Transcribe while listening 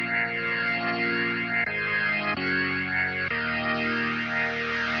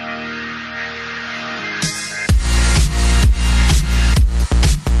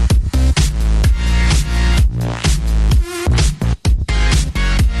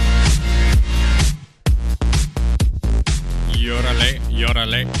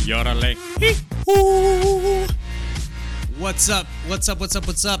Yorale, yorale. Hee-hoo. What's up?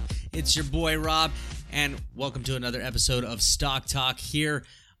 It's your boy Rob, and welcome to another episode of Stock Talk here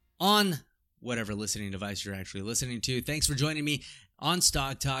on whatever listening device you're actually listening to. Thanks for joining me on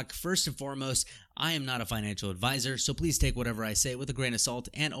Stock Talk. First and foremost, I am not a financial advisor, so please take whatever I say with a grain of salt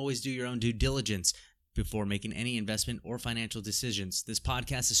and always do your own due diligence before making any investment or financial decisions. This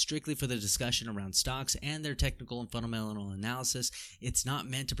podcast is strictly for the discussion around stocks and their technical and fundamental analysis. It's not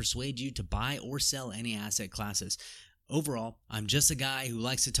meant to persuade you to buy or sell any asset classes. Overall, I'm just a guy who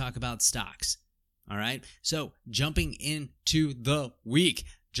likes to talk about stocks. All right, so jumping into the week.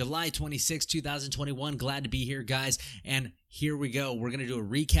 July 26, 2021. Glad to be here, guys. And here we go. We're going to do a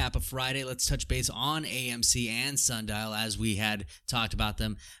recap of Friday. Let's touch base on AMC and Sundial as we had talked about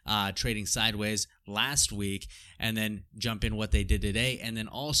them trading sideways last week, and then jump in what they did today. And then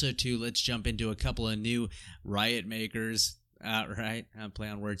also, too, let's jump into a couple of new Riot makers. Right? Play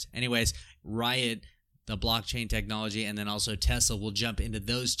on words. Anyways, Riot, the blockchain technology, and then also Tesla. We'll jump into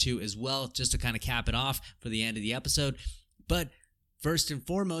those two as well, just to kind of cap it off for the end of the episode. But first and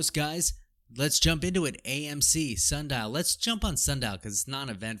foremost, guys, let's jump into it. AMC, Sundial. Let's jump on Sundial because it's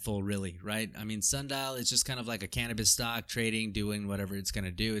non-eventful, really, right? I mean, Sundial is just kind of like a cannabis stock trading, doing whatever it's going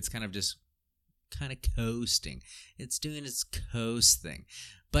to do. It's kind of just coasting. It's doing its coast thing.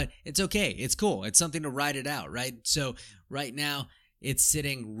 But it's okay. It's cool. It's something to ride it out, right? So right now, it's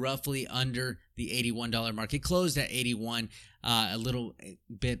sitting roughly under the $81 mark. It closed at 81, a little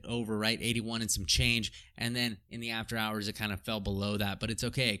bit over, right? 81 and some change. And then in the after hours, it kind of fell below that. But it's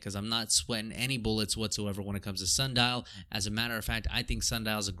okay because I'm not sweating any bullets whatsoever when it comes to Sundial. As a matter of fact, I think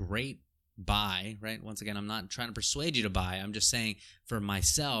Sundial is a great buy, right? Once again, I'm not trying to persuade you to buy. I'm just saying for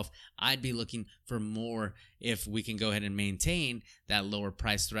myself, I'd be looking for more if we can go ahead and maintain that lower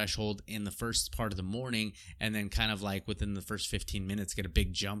price threshold in the first part of the morning, and then kind of like within the first 15 minutes get a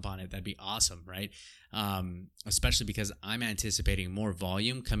big jump on it. That'd be awesome, right? Especially because I'm anticipating more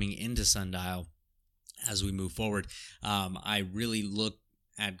volume coming into Sundial as we move forward. I really look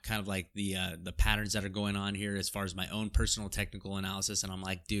at kind of like the patterns that are going on here as far as my own personal technical analysis, and I'm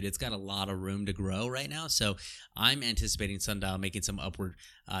like, dude, it's got a lot of room to grow right now. So I'm anticipating Sundial making some upward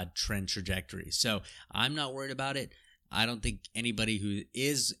trend trajectory. So I'm not worried about it. I don't think anybody who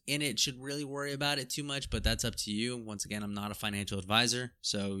is in it should really worry about it too much, but that's up to you. Once again, I'm not a financial advisor,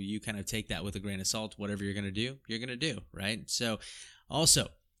 so you kind of take that with a grain of salt. Whatever you're going to do, right? So also,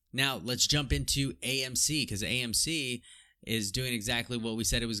 now let's jump into AMC, because AMC is doing exactly what we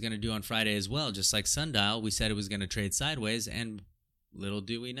said it was going to do on Friday as well. Just like Sundial, we said it was going to trade sideways, and little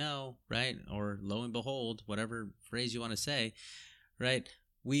do we know, right? Or lo and behold, whatever phrase you want to say, right?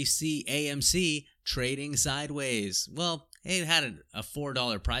 We see AMC trading sideways. Well, it had a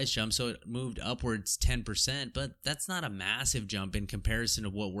 $4 price jump, so it moved upwards 10%, but that's not a massive jump in comparison to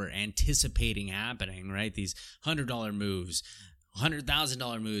what we're anticipating happening, right? These $100 moves,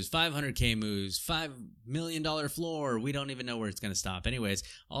 $100,000 moves, $500K moves, $5 million floor. We don't even know where it's going to stop. Anyways,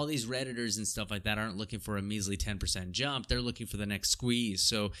 all these Redditors and stuff like that aren't looking for a measly 10% jump. They're looking for the next squeeze.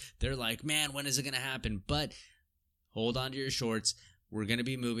 So they're like, man, when is it going to happen? But hold on to your shorts. We're going to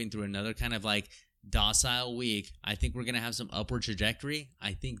be moving through another kind of like docile week. I think we're going to have some upward trajectory.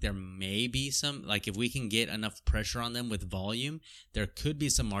 I think there may be some, like if we can get enough pressure on them with volume, there could be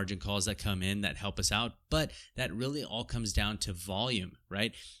some margin calls that come in that help us out, but that really all comes down to volume,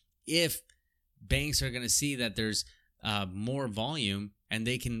 right? If banks are going to see that there's more volume and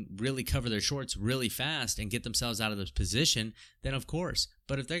they can really cover their shorts really fast and get themselves out of this position, then of course.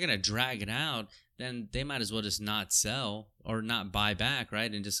 But if they're going to drag it out, then they might as well just not sell or not buy back,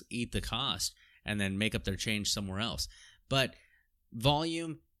 right? And just eat the cost and then make up their change somewhere else. But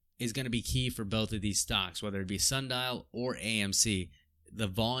volume is going to be key for both of these stocks, whether it be Sundial or AMC. The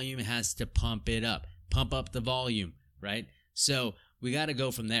volume has to pump it up. Pump up the volume, right? So we got to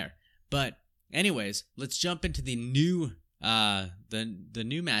go from there. But anyways, let's jump into the new the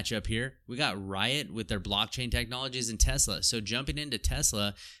new matchup here. We got Riot with their blockchain technologies and Tesla. So jumping into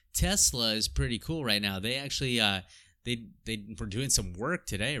Tesla is pretty cool right now. They actually they were doing some work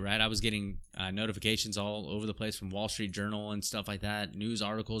today, right? I was getting notifications all over the place from Wall Street Journal and stuff like that. News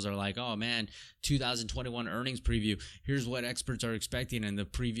articles are like, oh man, 2021 earnings preview. Here's what experts are expecting, and the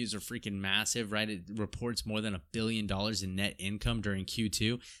previews are freaking massive, right? It reports more than $1 billion in net income during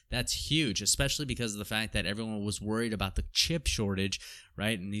Q2. That's huge, especially because of the fact that everyone was worried about the chip shortage,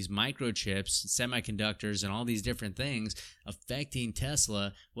 right? And these microchips, semiconductors, and all these different things affecting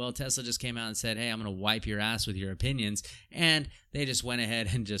Tesla. Well, Tesla just came out and said, hey, I'm going to wipe your ass with your opinions. And they just went ahead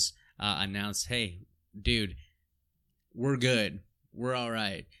and just announced, hey, dude, we're good. We're all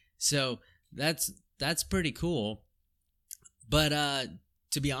right. So that's pretty cool. But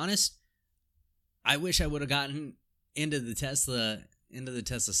to be honest, I wish I would have gotten into the Tesla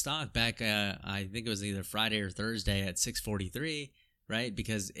stock back. I think it was either Friday or Thursday at 643, right?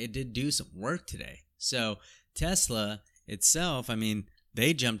 Because it did do some work today. So Tesla itself, I mean,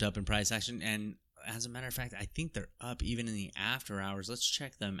 they jumped up in price action, and as a matter of fact, I think they're up even in the after hours. Let's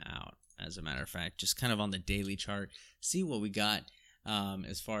check them out. As a matter of fact, just kind of on the daily chart, see what we got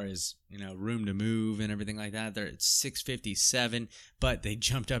as far as, room to move and everything like that. They're at 657, but they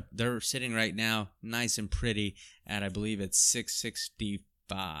jumped up. They're sitting right now nice and pretty at, I believe it's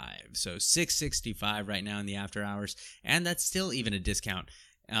 665. So 665 right now in the after hours, and that's still even a discount.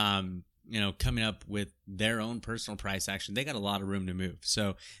 Coming up with their own personal price action, they got a lot of room to move.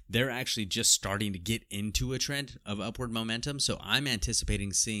 So they're actually just starting to get into a trend of upward momentum. So I'm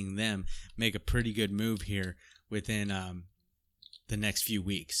anticipating seeing them make a pretty good move here within the next few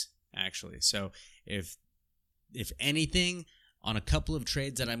weeks, actually. So if anything, on a couple of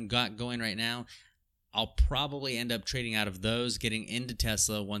trades that I've got going right now, I'll probably end up trading out of those, getting into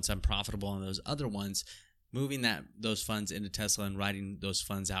Tesla once I'm profitable on those other ones, moving those funds into Tesla and riding those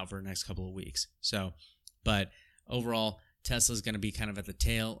funds out for the next couple of weeks. So, but overall, Tesla's going to be kind of at the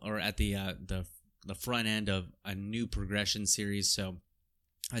tail or at the front end of a new progression series. So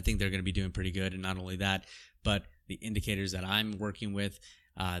I think they're going to be doing pretty good. And not only that, but the indicators that I'm working with,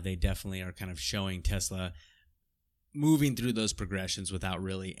 they definitely are kind of showing Tesla moving through those progressions without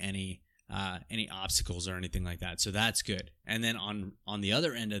really any obstacles or anything like that. So that's good. And then on the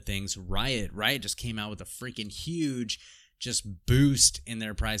other end of things, Riot just came out with a freaking huge just boost in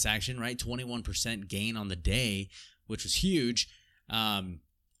their price action, right? 21% gain on the day, which was huge in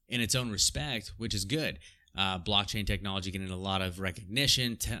its own respect, which is good. Blockchain technology getting a lot of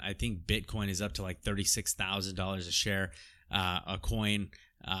recognition. I think Bitcoin is up to like $36,000 a share, a coin.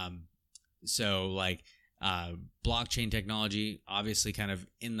 Blockchain technology obviously kind of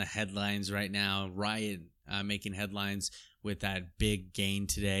in the headlines right now. Riot making headlines with that big gain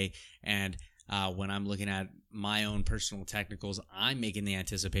today. And when I'm looking at my own personal technicals, I'm making the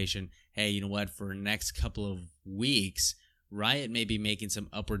anticipation, hey, you know what? For the next couple of weeks, Riot may be making some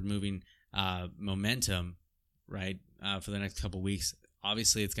upward moving momentum, right? For the next couple of weeks.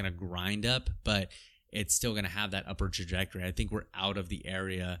 Obviously, it's going to grind up, but it's still going to have that upward trajectory. I think we're out of the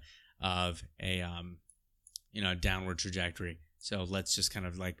area of a downward trajectory. So let's just kind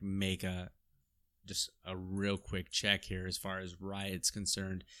of like make a real quick check here as far as Riot's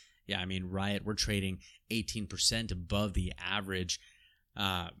concerned. Yeah, I mean, Riot, we're trading 18% above the average.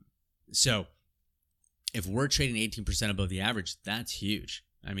 So if we're trading 18% above the average, that's huge.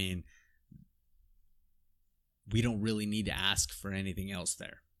 I mean, we don't really need to ask for anything else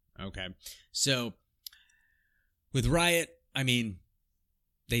there. Okay. So with Riot, I mean,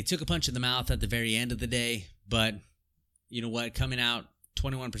 they took a punch in the mouth at the very end of the day, but you know what? Coming out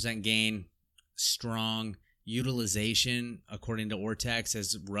 21% gain, strong utilization, according to Ortex,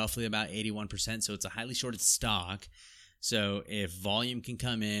 is roughly about 81%. So it's a highly shorted stock. So if volume can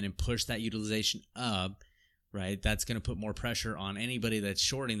come in and push that utilization up, right, that's going to put more pressure on anybody that's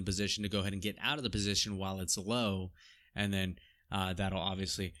shorting the position to go ahead and get out of the position while it's low. And then that'll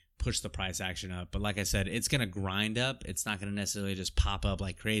obviously push the price action up. But like I said, it's going to grind up. It's not going to necessarily just pop up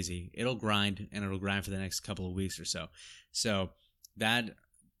like crazy. It'll grind, and it'll grind for the next couple of weeks or so. So that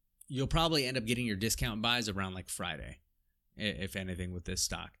you'll probably end up getting your discount buys around like Friday, if anything, with this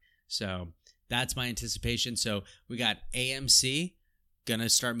stock. So that's my anticipation. So we got AMC going to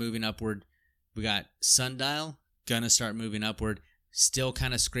start moving upward. We got Sundial going to start moving upward. Still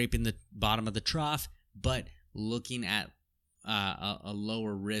kind of scraping the bottom of the trough, but looking at a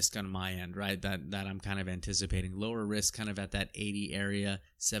lower risk on my end, right? That I'm kind of anticipating. Lower risk kind of at that 80 area,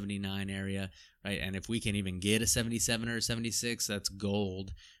 79 area, right? And if we can even get a 77 or a 76, that's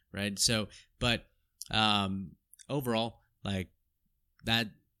gold, right? So, but overall, like that,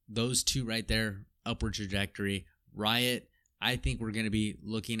 those two right there, upward trajectory. Riot, I think we're going to be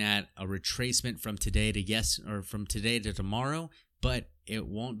looking at a retracement from today to tomorrow, but it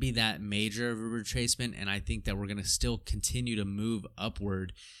won't be that major of a retracement, and I think that we're going to still continue to move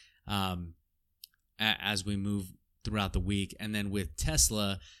upward as we move throughout the week. And then with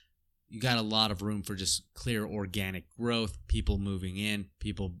Tesla, you got a lot of room for just clear organic growth, people moving in,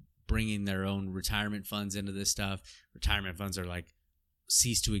 people bringing their own retirement funds into this stuff. Retirement funds are like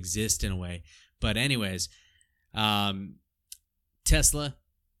cease to exist in a way. But anyways, Tesla,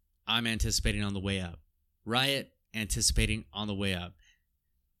 I'm anticipating on the way up. Riot, anticipating on the way up.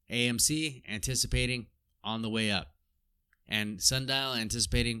 AMC, anticipating on the way up. And Sundial,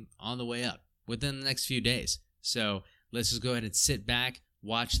 anticipating on the way up within the next few days. So let's just go ahead and sit back,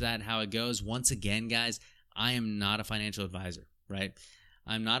 watch that, how it goes. Once again, guys, I am not a financial advisor, right?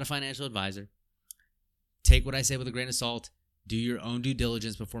 I'm not a financial advisor. Take what I say with a grain of salt. Do your own due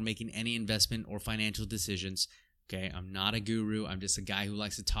diligence before making any investment or financial decisions. Okay, I'm not a guru. I'm just a guy who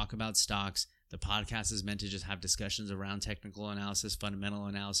likes to talk about stocks. The podcast is meant to just have discussions around technical analysis, fundamental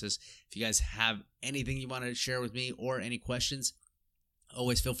analysis. If you guys have anything you want to share with me or any questions,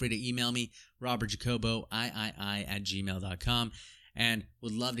 always feel free to email me, Robert Jacobo, @gmail.com, and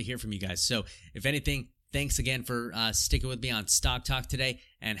would love to hear from you guys. So if anything, thanks again for sticking with me on Stock Talk today,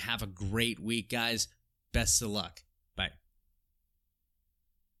 and have a great week, guys. Best of luck.